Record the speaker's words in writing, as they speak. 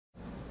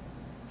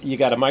you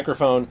got a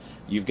microphone,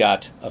 you've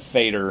got a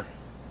fader,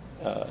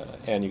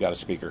 and you got a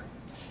speaker,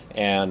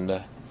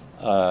 and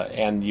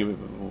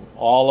you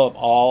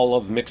all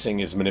of mixing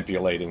is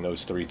manipulating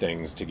those three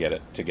things to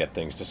get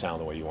things to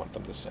sound the way you want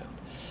them to sound,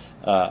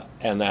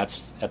 and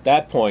that's at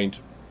that point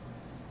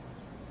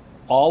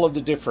all of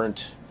the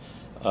different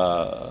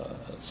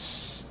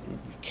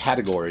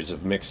categories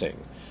of mixing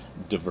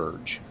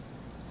diverge,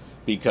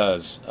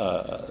 because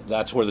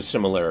that's where the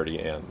similarity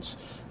ends.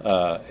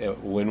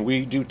 When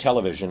we do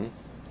television,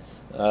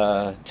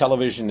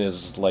 television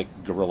is like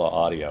guerrilla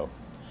audio.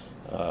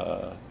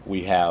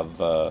 We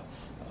have a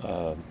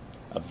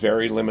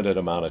very limited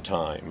amount of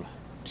time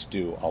to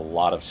do a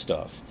lot of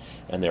stuff,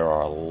 and there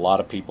are a lot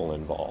of people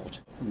involved.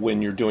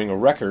 When you're doing a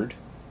record,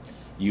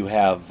 you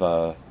have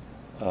an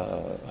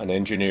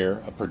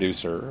engineer, a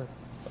producer,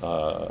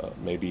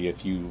 maybe a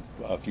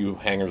few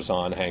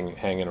hangers-on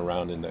hanging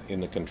around in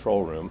the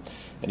control room,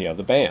 and you have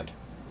the band,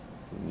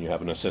 and you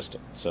have an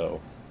assistant.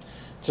 So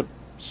it's a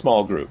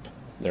small group.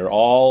 They're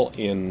all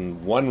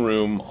in one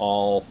room,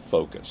 all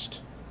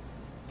focused,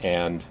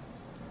 and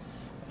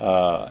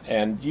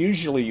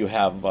usually you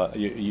have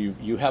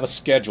you have a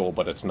schedule,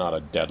 but it's not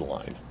a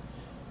deadline.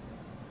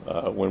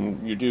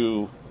 When you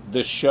do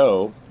this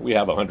show, we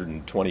have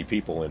 120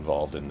 people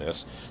involved in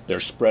this. They're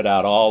spread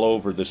out all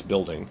over this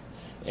building,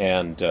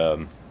 and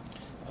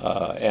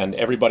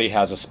everybody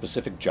has a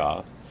specific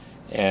job.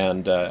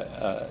 And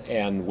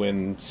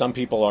when some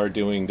people are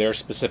doing their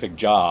specific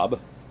job,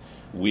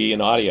 we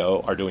in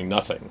audio are doing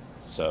nothing.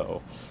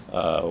 So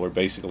we're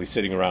basically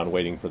sitting around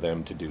waiting for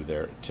them to do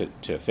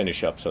to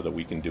finish up so that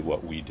we can do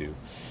what we do,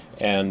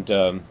 and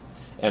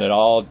it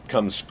all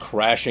comes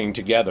crashing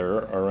together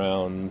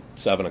around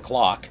 7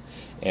 o'clock,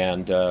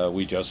 and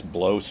we just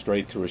blow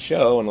straight through a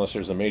show. Unless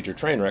there's a major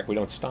train wreck, we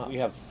don't stop. We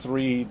have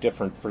 3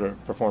 different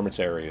performance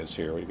areas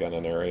here. We've got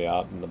an area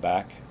out in the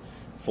back,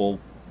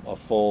 a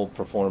full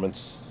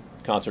performance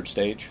concert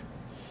stage.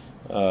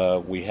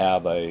 We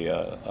have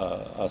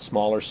a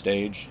smaller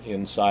stage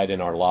inside in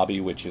our lobby,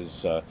 which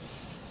is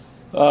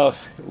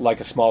like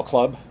a small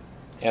club,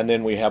 and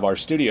then we have our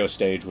studio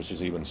stage, which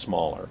is even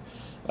smaller.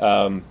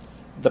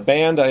 The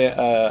band,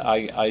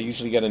 I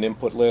usually get an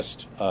input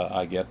list.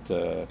 I get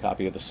a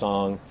copy of the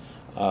song.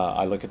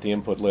 I look at the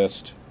input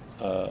list.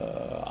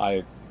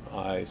 I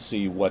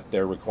see what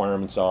their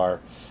requirements are.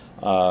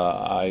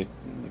 I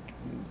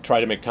try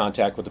to make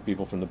contact with the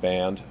people from the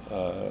band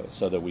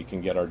so that we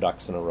can get our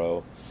ducks in a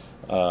row.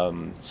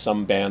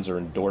 Some bands are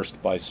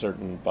endorsed by a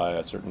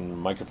certain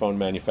microphone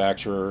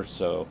manufacturer,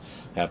 so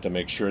I have to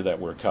make sure that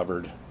we're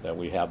covered, that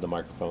we have the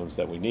microphones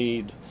that we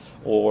need,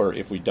 or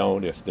if we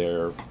don't, if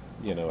they're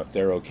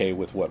okay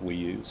with what we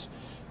use.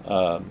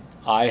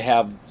 I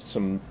have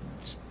some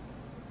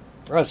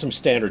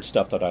standard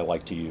stuff that I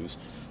like to use.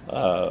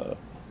 Part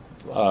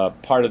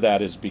of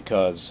that is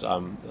because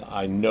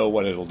I know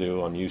what it'll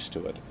do. I'm used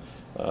to it,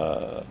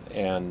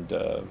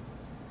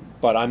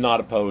 but I'm not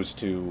opposed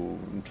to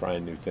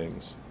trying new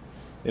things.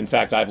 In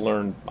fact, I've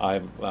learned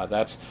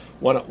that's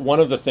one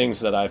of the things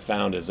that I've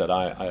found is that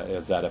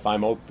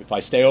if I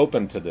stay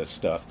open to this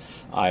stuff,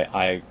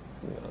 I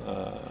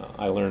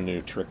learn a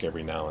new trick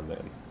every now and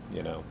then,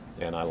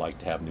 and I like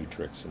to have new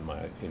tricks in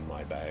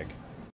my bag.